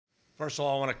First of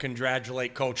all, I want to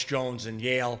congratulate Coach Jones and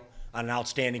Yale on an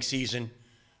outstanding season.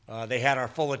 They had our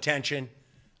full attention.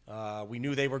 We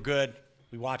knew they were good.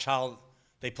 We watched how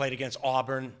they played against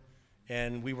Auburn,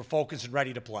 and we were focused and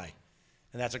ready to play.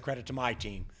 And that's a credit to my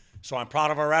team. So I'm proud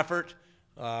of our effort.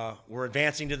 We're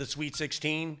advancing to the Sweet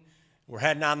 16. We're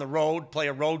heading on the road, play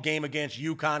a road game against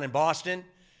UConn and Boston,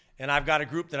 and I've got a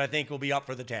group that I think will be up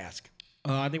for the task.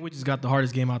 I think we just got the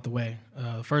hardest game out the way.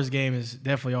 The first game is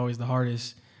definitely always the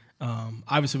hardest.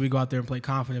 Obviously, we go out there and play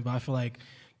confident, but I feel like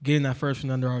getting that first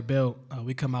one under our belt,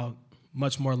 we come out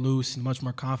much more loose and much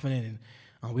more confident,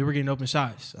 and we were getting open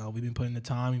shots. We've been putting the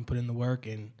time and putting in the work,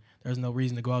 and there's no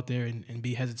reason to go out there and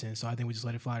be hesitant. So I think we just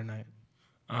let it fly tonight.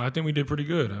 I think we did pretty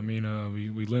good. I mean,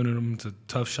 we limited them to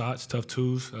tough shots, tough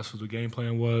twos. That's what the game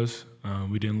plan was.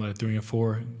 We didn't let 3 and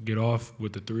 4 get off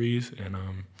with the threes, and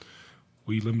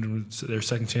we limited them to their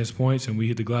second chance points, and we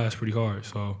hit the glass pretty hard.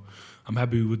 So I'm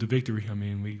happy with the victory. I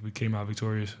mean, we came out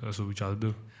victorious. That's what we tried to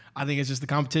do. I think it's just the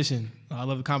competition. I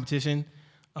love the competition.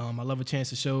 I love a chance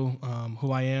to show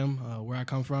who I am, where I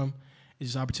come from. It's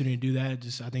just an opportunity to do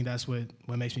that. I think that's what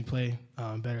makes me play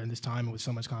better in this time and with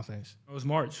so much confidence. It was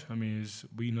March. I mean,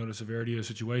 we know the severity of the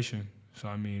situation. So,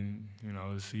 I mean,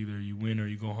 it's either you win or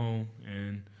you go home.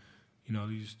 And,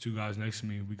 these two guys next to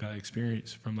me, we got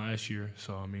experience from last year.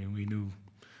 So, I mean, we knew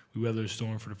we weathered the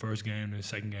storm for the first game. And the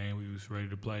second game, we was ready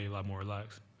to play a lot more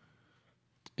relaxed.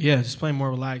 Yeah, just playing more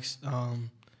relaxed.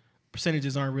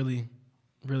 Percentages aren't really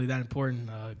that important.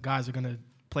 Guys are going to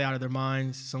play out of their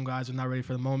minds. Some guys are not ready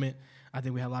for the moment. I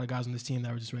think we had a lot of guys on this team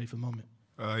that were just ready for the moment.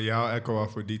 Yeah, I'll echo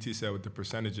off what DT said with the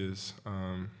percentages.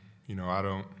 I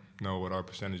don't know what our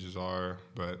percentages are,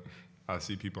 but I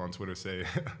see people on Twitter say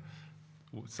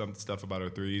some stuff about our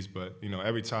threes. But,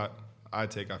 every shot I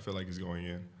take, I feel like is going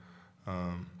in.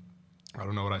 I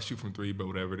don't know what I shoot from 3, but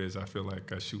whatever it is, I feel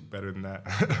like I shoot better than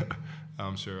that.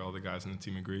 I'm sure all the guys on the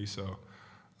team agree. So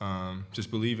just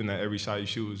believing that every shot you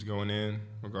shoot is going in,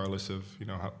 regardless of,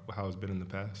 how it's been in the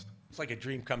past. It's like a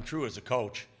dream come true as a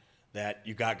coach that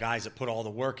you got guys that put all the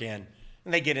work in,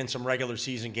 and they get in some regular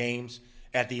season games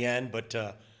at the end, but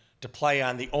to play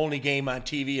on the only game on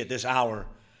TV at this hour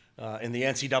in the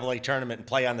NCAA tournament and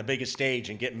play on the biggest stage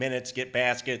and get minutes, get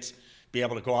baskets, be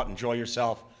able to go out and enjoy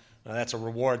yourself, that's a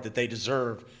reward that they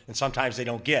deserve, and sometimes they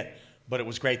don't get, but it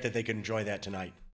was great that they could enjoy that tonight.